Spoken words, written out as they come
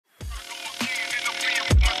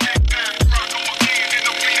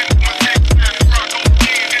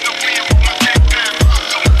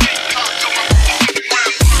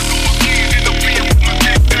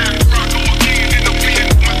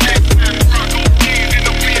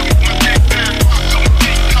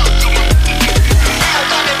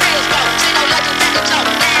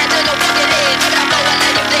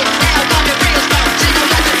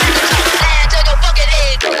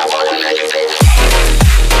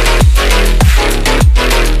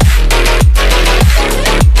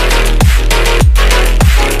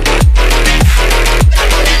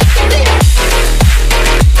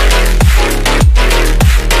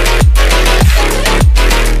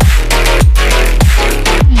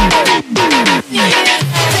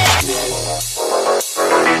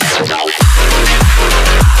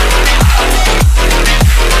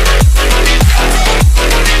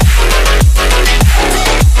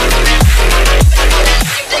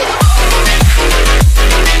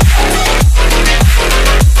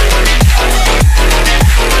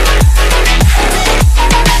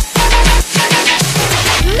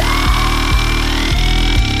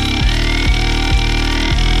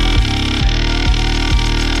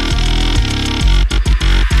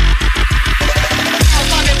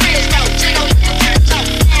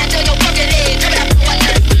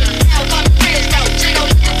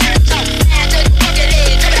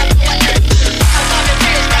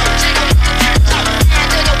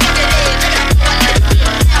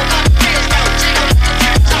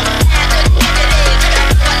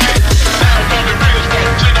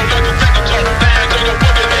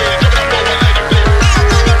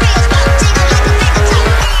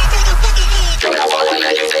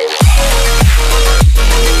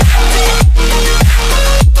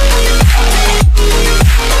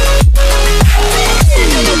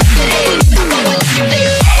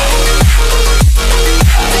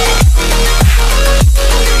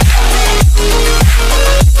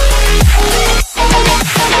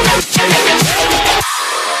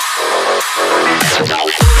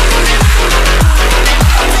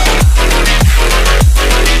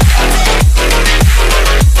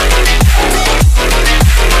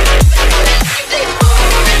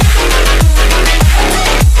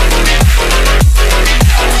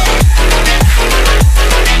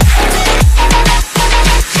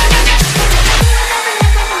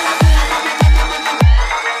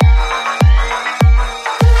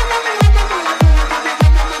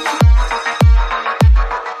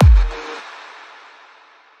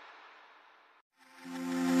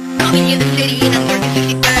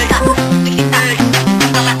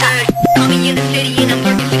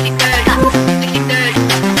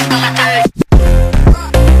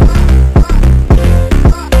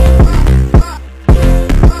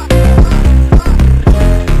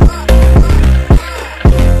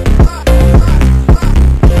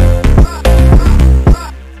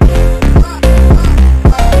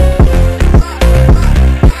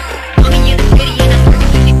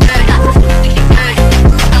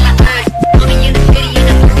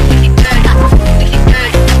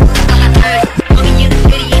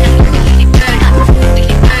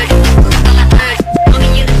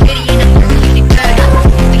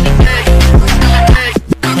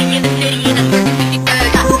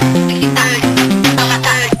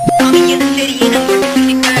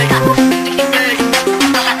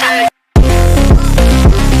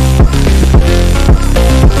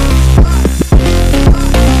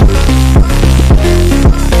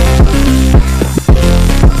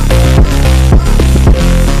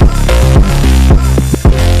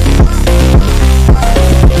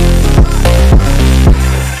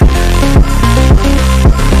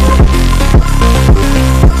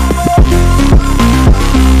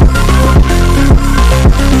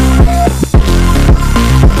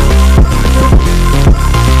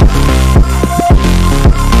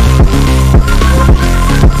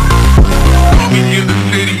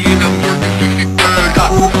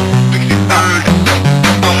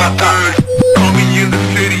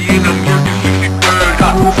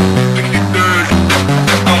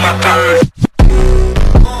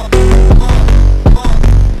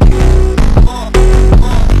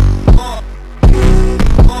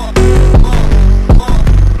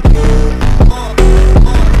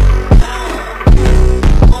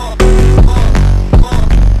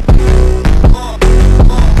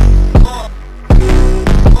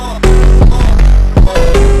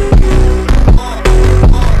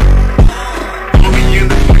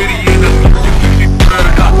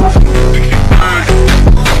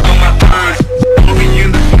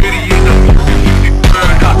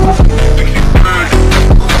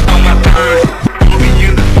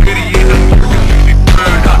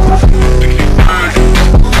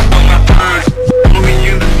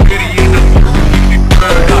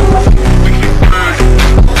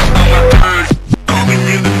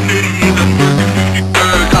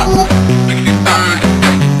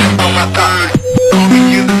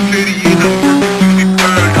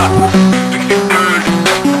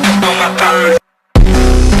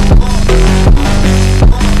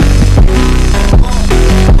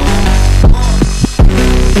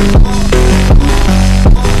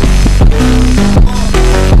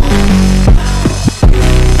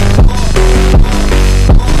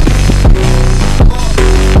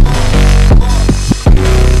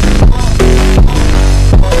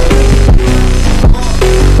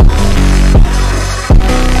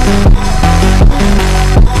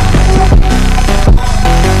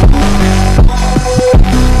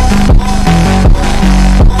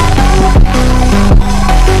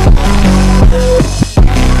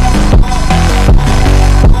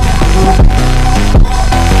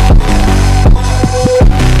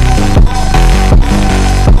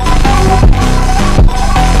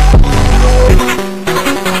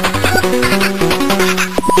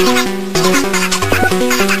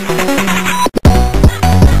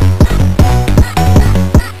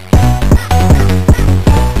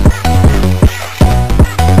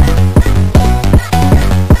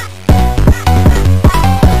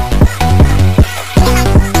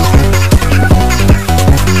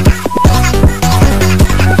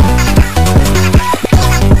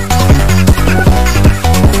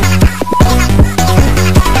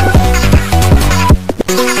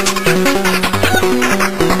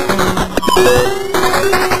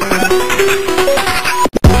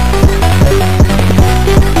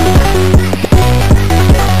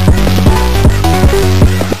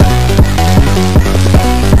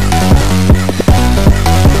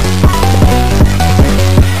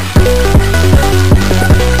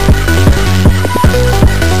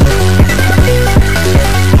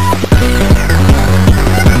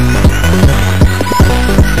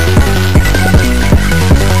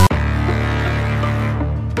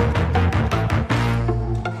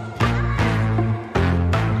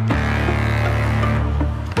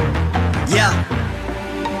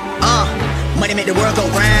the world go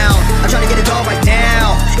round. I'm trying to get it all right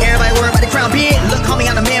now. Everybody worry about the crown, bitch. Look,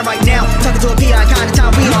 homie, I'm the man right now. Talking to a peon, kind of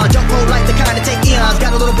time we on. Jump roll like the kind of take eons.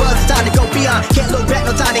 Got a little buzz, it's time to go beyond. Can't look back,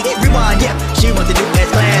 no time to hit rewind. Yeah, she wants to do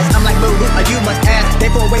S-class. I'm like, boo, you must ask.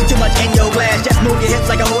 They pour way too much in your glass. Just move your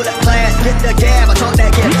hips like a whole up class. Hit the gab, I talk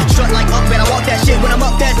that gab. Strut like up, man, I walk that shit. When I'm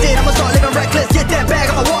up, that's it. I'ma start living reckless. Get that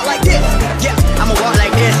bag, I'ma walk like this. Yeah, I'ma walk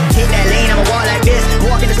like this. Hit that lane, I'ma walk like this.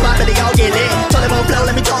 Walk in the spot, but they all get lit. Told them on flow,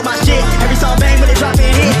 let me talk my shit. Every song bang when they drop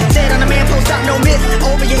in hit. Said on the man, post stop, no miss.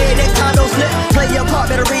 Over your head, next time, don't slip. Play your part,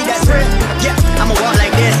 better read that script. Yeah, I'ma walk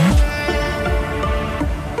like this.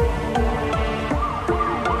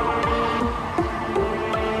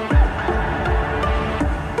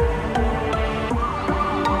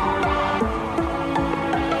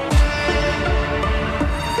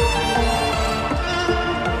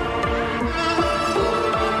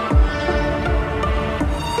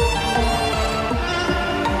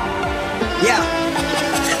 Yeah,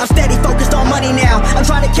 I'm steady focused on money now. I'm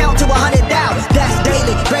trying to count to 100 down. That's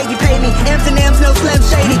daily, gravy pay me. M's and M's, no Slim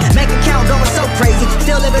Shady. Make a count going so crazy.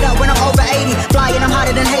 Still live it up when I'm over 80. Flying, I'm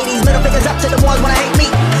hotter than Hades. Middle fingers up to the ones when I hate me.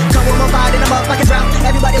 Come with my vibe and I'm up like a drought.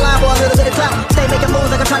 Everybody lying for a little bit of clout. Stay making moves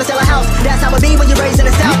like I'm trying to sell a house. That's how it be when you're raised in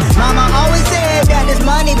the South. Mama always said that this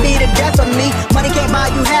money be the death of me. Money can't buy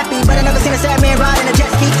you happy, but I never seen a sad man riding a jet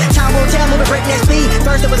ski. Time will tell, moving breakneck speed.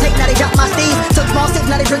 First it was hate, now they got my steez. Took small sips,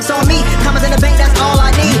 now they drinks on me. Commas in the bank, that's all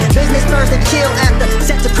I need. Business first and chill after.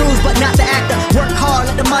 Set to cruise, but not the actor. Work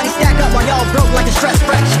hard, let the money stack up while y'all broke like a stress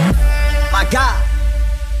fracture. My God.